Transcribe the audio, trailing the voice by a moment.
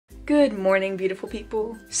Good morning, beautiful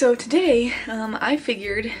people. So today, I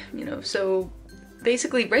figured, so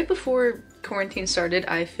basically right before quarantine started,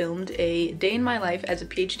 I filmed a day in my life as a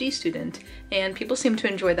PhD student, and people seemed to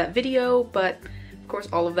enjoy that video, but of course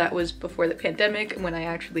all of that was before the pandemic when I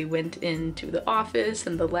actually went into the office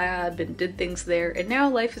and the lab and did things there, and now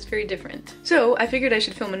life is very different. So I figured I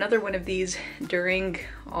should film another one of these during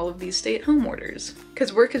all of these stay-at-home orders,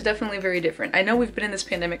 because work is definitely very different. I know we've been in this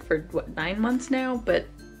pandemic for, what, 9 months now, but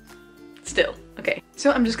still. Okay,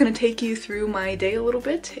 so I'm just gonna take you through my day a little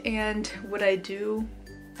bit and what I do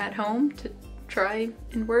at home to try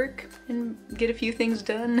and work and get a few things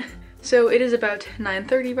done. So it is about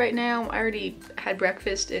 9:30 right now. I already had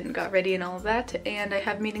breakfast and got ready and all of that, and I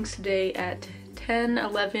have meetings today at 10,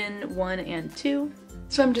 11, 1, and 2.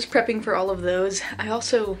 So I'm just prepping for all of those.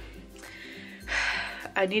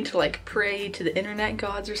 I need to like pray to the internet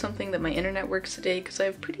gods or something that my internet works today, because I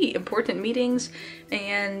have pretty important meetings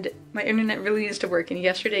and my internet really needs to work, and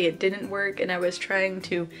yesterday it didn't work and I was trying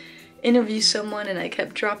to interview someone and I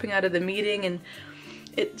kept dropping out of the meeting and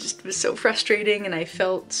it just was so frustrating, and I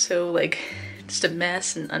felt so like just a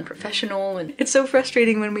mess and unprofessional, and it's so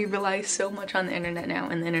frustrating when we rely so much on the internet now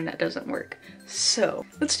and the internet doesn't work. So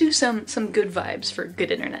let's do some good vibes for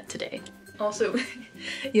good internet today. Also,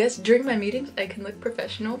 yes, during my meetings I can look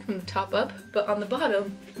professional from the top up, but on the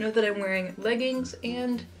bottom, know that I'm wearing leggings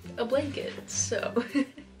and a blanket. So,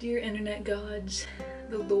 dear internet gods,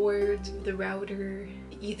 the lords of the router,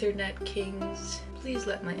 Ethernet kings, please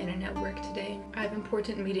let my internet work today. I have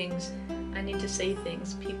important meetings. I need to say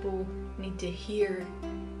things. People need to hear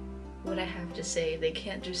what I have to say. They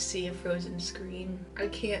can't just see a frozen screen. I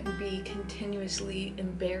can't be continuously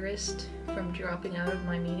embarrassed from dropping out of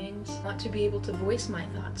my meetings. I want to be able to voice my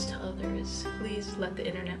thoughts to others. Please let the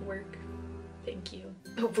internet work. Thank you.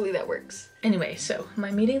 Hopefully that works. Anyway, so my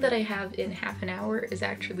meeting that I have in half an hour is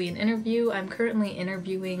actually an interview. I'm currently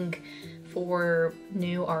interviewing for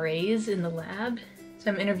new RAs in the lab. So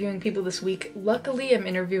I'm interviewing people this week. Luckily, I'm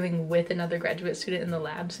interviewing with another graduate student in the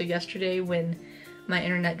lab. So yesterday when my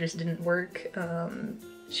internet just didn't work,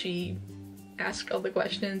 she asked all the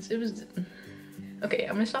questions. It was... Okay,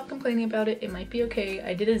 I'm gonna stop complaining about it. It might be okay.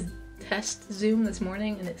 I did a test Zoom this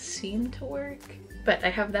morning and it seemed to work. But I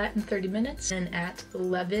have that in 30 minutes, and at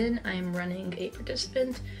 11 I'm running a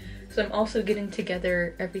participant. So I'm also getting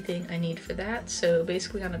together everything I need for that. So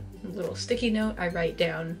basically on a little sticky note, I write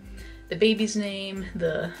down the baby's name,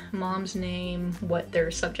 the mom's name, what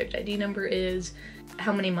their subject ID number is,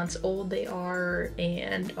 how many months old they are,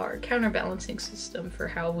 and our counterbalancing system for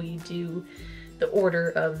how we do the order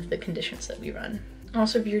of the conditions that we run.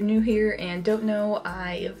 Also, if you're new here and don't know,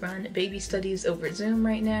 I run baby studies over Zoom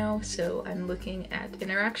right now, so I'm looking at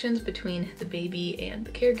interactions between the baby and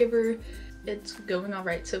the caregiver. It's going all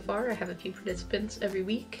right so far. I have a few participants every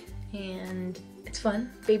week, and it's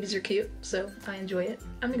fun. Babies are cute, so I enjoy it.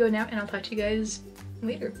 I'm gonna go now, and I'll talk to you guys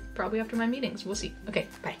later, probably after my meetings. We'll see. Okay,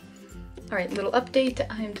 bye. Alright, little update.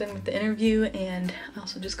 I am done with the interview, and I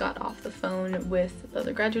also just got off the phone with the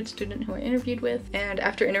other graduate student who I interviewed with. And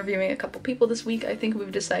after interviewing a couple people this week, I think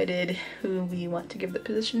we've decided who we want to give the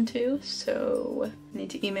position to. So I need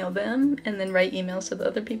to email them and then write emails to the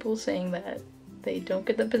other people saying that they don't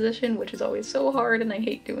get the position, which is always so hard and I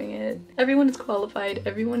hate doing it. Everyone is qualified,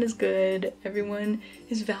 everyone is good, everyone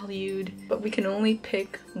is valued, but we can only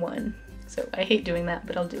pick one. So I hate doing that,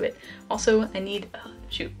 but I'll do it. Also, I need,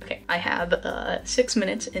 okay. I have 6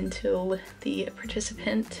 minutes until the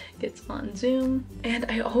participant gets on Zoom. And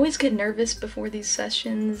I always get nervous before these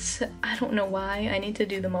sessions. I don't know why. I need to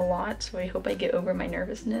do them a lot, so I hope I get over my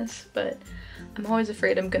nervousness. But I'm always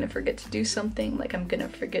afraid I'm gonna forget to do something, like I'm gonna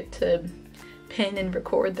forget to pin and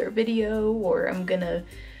record their video, or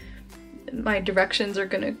my directions are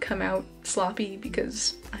gonna come out sloppy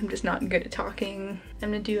because I'm just not good at talking.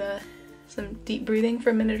 I'm gonna do some deep breathing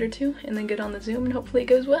for a minute or two and then get on the Zoom and hopefully it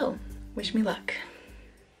goes well. Wish me luck.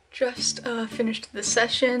 Just finished the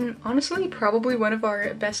session. Honestly, probably one of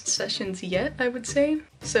our best sessions yet, I would say.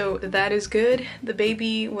 So that is good. The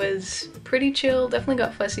baby was pretty chill, definitely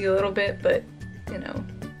got fussy a little bit, but you know,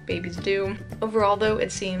 babies do. Overall though,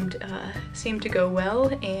 it seemed to go well,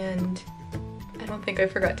 and I don't think I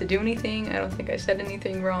forgot to do anything. I don't think I said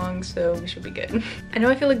anything wrong, so we should be good. I know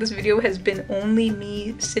I feel like this video has been only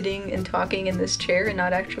me sitting and talking in this chair and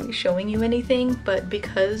not actually showing you anything, but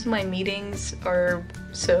because my meetings are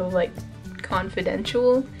so like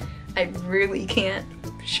confidential, I really can't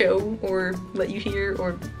show or let you hear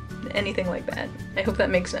or anything like that. I hope that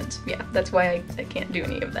makes sense. Yeah, that's why I can't do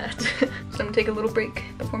any of that. So I'm gonna take a little break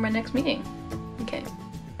before my next meeting. Okay.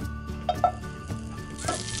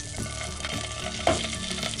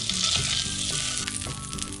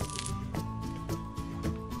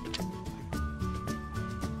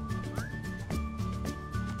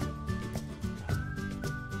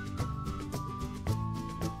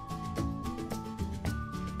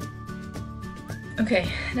 Okay,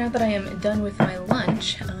 now that I am done with my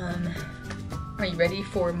lunch, are you ready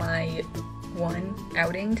for my one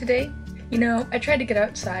outing today? You know, I try to get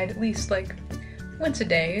outside at least like once a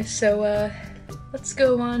day, so let's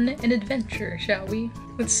go on an adventure, shall we?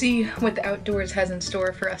 Let's see what the outdoors has in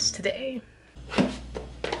store for us today.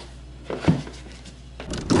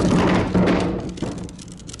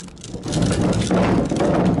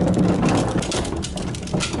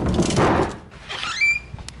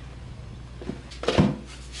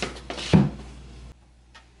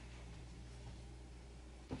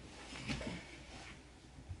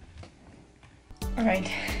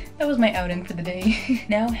 Alright, that was my outing for the day.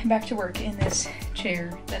 Now back to work in this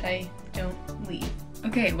chair that I don't leave.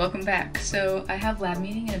 Okay, welcome back. So I have lab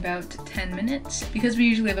meeting in about 10 minutes. Because we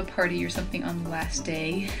usually have a party or something on the last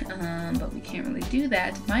day, but we can't really do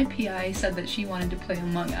that. My PI said that she wanted to play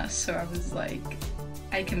Among Us, so I was like,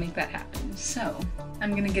 I can make that happen. So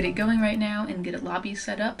I'm gonna get it going right now and get a lobby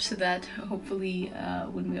set up so that hopefully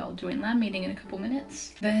when we all join lab meeting in a couple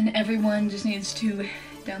minutes, then everyone just needs to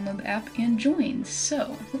download the app and join.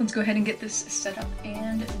 So let's go ahead and get this set up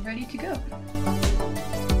and ready to go.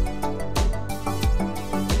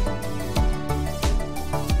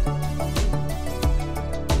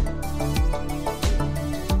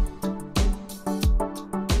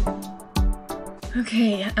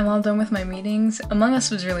 Okay, I'm all done with my meetings. Among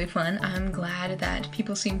Us was really fun. I'm glad that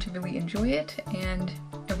people seem to really enjoy it and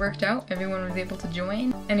it worked out. Everyone was able to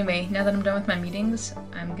join. Anyway, now that I'm done with my meetings,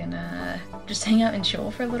 I'm gonna just hang out and chill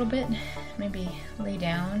for a little bit. Maybe lay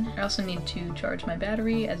down. I also need to charge my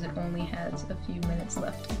battery as it only has a few minutes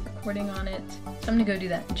left of recording on it. So I'm gonna go do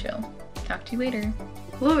that and chill. Talk to you later.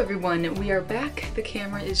 Hello everyone, we are back. The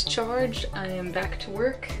camera is charged. I am back to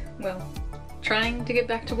work. Well, trying to get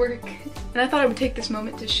back to work. And I thought I would take this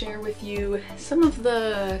moment to share with you some of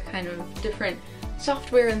the kind of different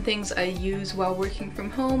software and things I use while working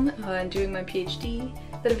from home and doing my PhD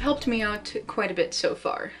that have helped me out quite a bit so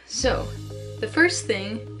far. So, the first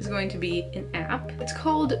thing is going to be an app. It's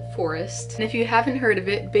called Forest, and if you haven't heard of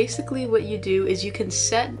it, basically what you do is you can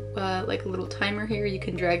set like a little timer here. You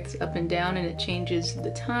can drag this up and down and it changes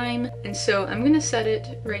the time. And so I'm gonna set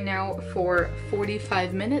it right now for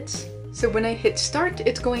 45 minutes. So when I hit start,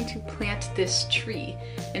 it's going to plant this tree.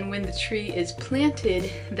 And when the tree is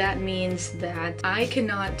planted, that means that I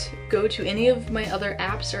cannot go to any of my other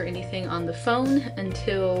apps or anything on the phone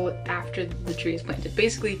until after the tree is planted.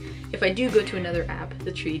 Basically, if I do go to another app,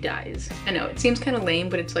 the tree dies. I know, it seems kind of lame,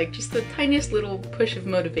 but it's like just the tiniest little push of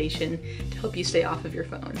motivation to help you stay off of your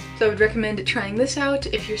phone. So I would recommend trying this out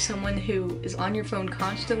if you're someone who is on your phone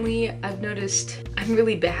constantly. I've noticed I'm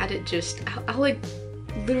really bad at just, I'll like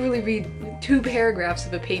literally read 2 paragraphs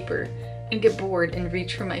of a paper and get bored and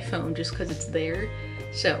reach for my phone just because it's there.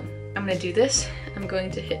 So I'm gonna do this. I'm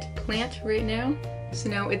going to hit plant right now. So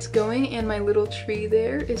now it's going and my little tree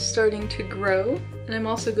there is starting to grow. And I'm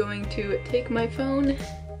also going to take my phone,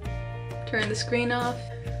 turn the screen off,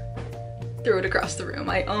 throw it across the room.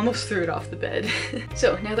 I almost threw it off the bed.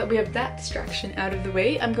 So now that we have that distraction out of the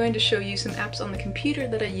way, I'm going to show you some apps on the computer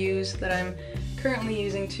that I use that I'm currently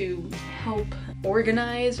using to help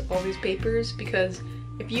organize all these papers, because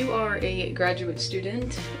if you are a graduate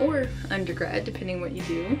student or undergrad, depending what you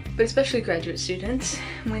do, but especially graduate students,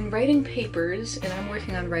 when writing papers, and I'm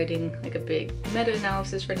working on writing like a big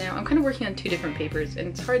meta-analysis right now, I'm kind of working on 2 different papers and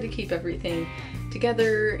it's hard to keep everything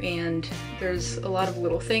together and there's a lot of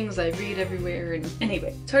little things I read everywhere, and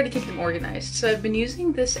anyway, it's hard to keep them organized. So I've been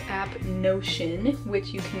using this app Notion, which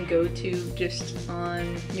you can go to just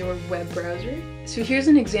on your web browser. So here's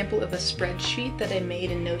an example of a spreadsheet that I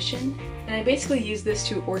made in Notion, and I basically use this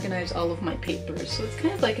to organize all of my papers. So it's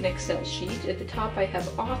kind of like an Excel sheet. At the top I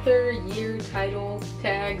have author, year, title,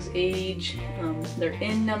 tags, age, their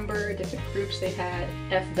IN number, different groups they had,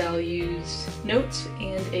 F values, notes,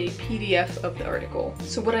 and a PDF of the article.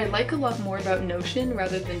 So what I like a lot more about Notion,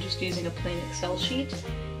 rather than just using a plain Excel sheet,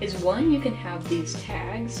 is one, you can have these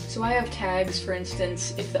tags. So I have tags, for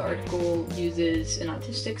instance, if the article uses an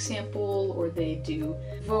autistic sample, or they do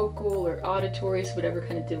vocal or auditory, so whatever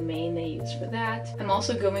kind of domain they use for that. I'm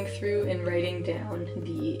also going through and writing down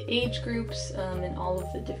the age groups in all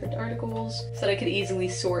of the different articles, so that I could easily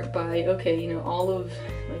sort by, okay, you know, all of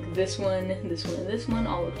like this one, and this one,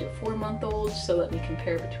 all up to 4-month-olds, so let me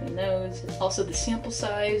compare between those. Also the sample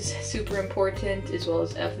size, super important, as well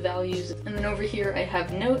as F values. And then over here I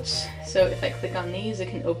have notes, so if I click on these, it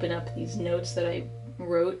can open up these notes that I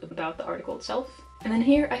wrote about the article itself. And then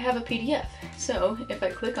here I have a PDF, so if I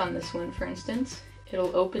click on this one, for instance,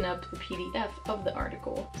 it'll open up the PDF of the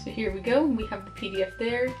article. So here we go, we have the PDF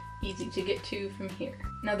there. easy to get to from here.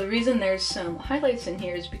 Now the reason there's some highlights in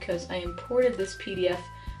here is because I imported this PDF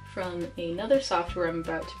from another software I'm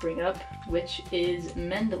about to bring up, which is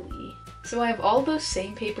Mendeley. So I have all those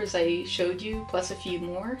same papers I showed you, plus a few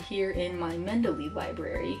more, here in my Mendeley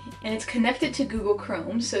library. And it's connected to Google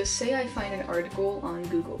Chrome, so say I find an article on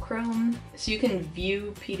Google Chrome, so you can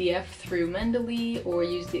view PDF through Mendeley, or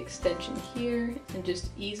use the extension here, and just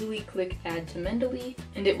easily click Add to Mendeley,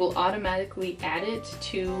 and it will automatically add it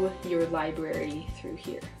to your library through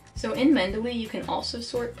here. So in Mendeley, you can also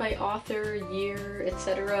sort by author, year,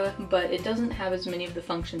 etc., but it doesn't have as many of the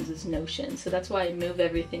functions as Notion, so that's why I move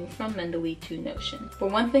everything from Mendeley to Notion.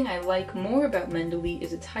 But one thing I like more about Mendeley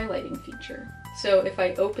is its highlighting feature. So if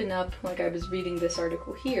I open up, like I was reading this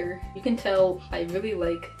article here, you can tell I really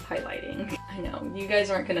like highlighting. I know, you guys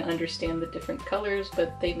aren't going to understand the different colors,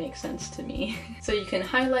 but they make sense to me. So you can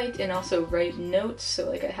highlight and also write notes, so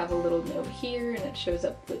like I have a little note here and it shows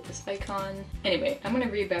up with this icon. Anyway, I'm going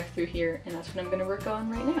to read back through here and that's what I'm going to work on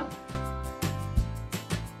right now.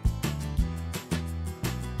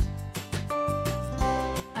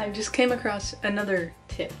 I just came across another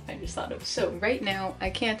tip I just thought of. So right now I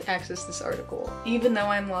can't access this article, even though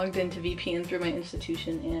I'm logged into VPN through my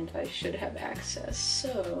institution and I should have access.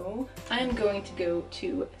 So I'm going to go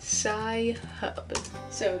to Sci-Hub.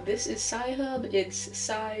 So this is Sci-Hub, it's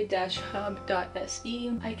sci-hub.se.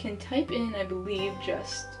 I can type in, I believe,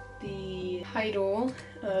 just the title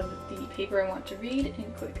of the paper I want to read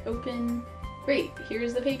and click open. Great,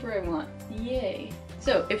 here's the paper I want. Yay.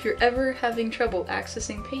 So if you're ever having trouble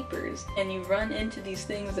accessing papers and you run into these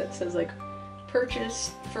things that says like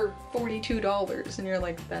purchase for $42 and you're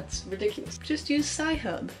like, that's ridiculous, just use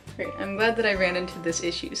Sci-Hub. Great, I'm glad that I ran into this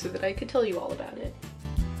issue so that I could tell you all about it.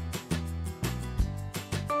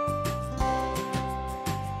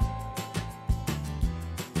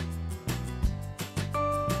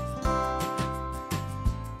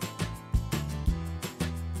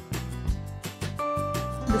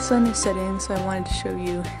 The sun is setting, so I wanted to show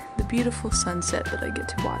you the beautiful sunset that I get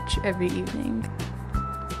to watch every evening.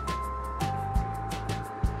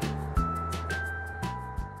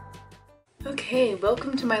 Okay,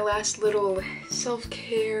 welcome to my last little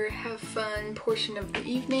self-care, have fun portion of the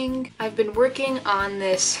evening. I've been working on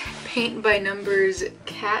this paint by numbers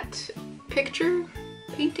cat picture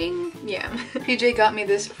painting. Yeah. PJ got me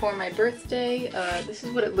this for my birthday. This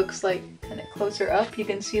is what it looks like kind of closer up. You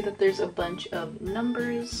can see that there's a bunch of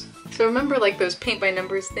numbers. So remember like those paint by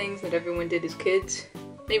numbers things that everyone did as kids?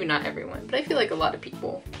 Maybe not everyone, but I feel like a lot of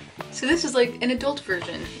people. So this is like an adult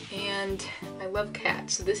version, and I love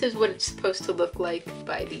cats. So this is what it's supposed to look like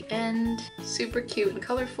by the end. Super cute and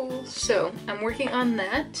colorful. So I'm working on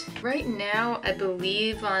that. Right now, I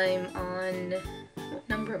believe I'm on, what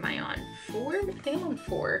number am I on? 4? I think I'm on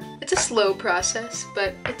 4. It's a slow process,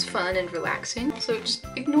 but it's fun and relaxing. So just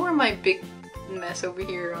ignore my big mess over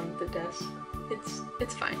here on the desk.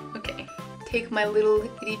 It's fine. Okay. Take my little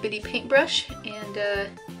itty bitty paintbrush and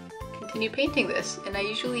continue painting this. And I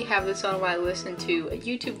usually have this on while I listen to a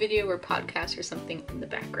YouTube video or podcast or something in the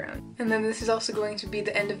background. And then this is also going to be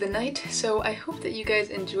the end of the night, so I hope that you guys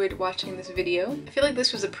enjoyed watching this video. I feel like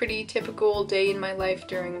this was a pretty typical day in my life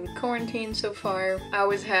during quarantine so far. I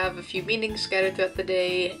always have a few meetings scattered throughout the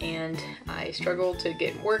day and I struggle to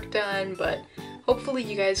get work done, but hopefully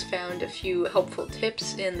you guys found a few helpful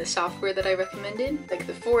tips in the software that I recommended, like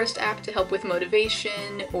the Forest app to help with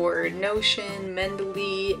motivation, or Notion,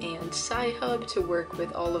 Mendeley, and Sci-Hub to work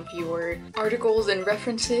with all of your articles and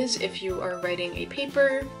references if you are writing a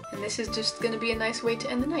paper. And this is just going to be a nice way to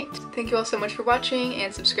end the night. Thank you all so much for watching,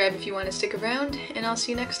 and subscribe if you want to stick around, and I'll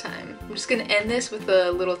see you next time. I'm just going to end this with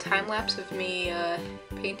a little time lapse of me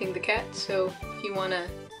painting the cat, so if you want to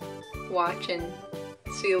watch and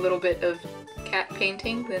see a little bit of cat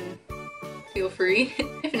painting, then feel free.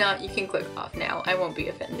 If not, you can click off now. I won't be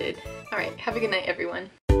offended. Alright, have a good night, everyone.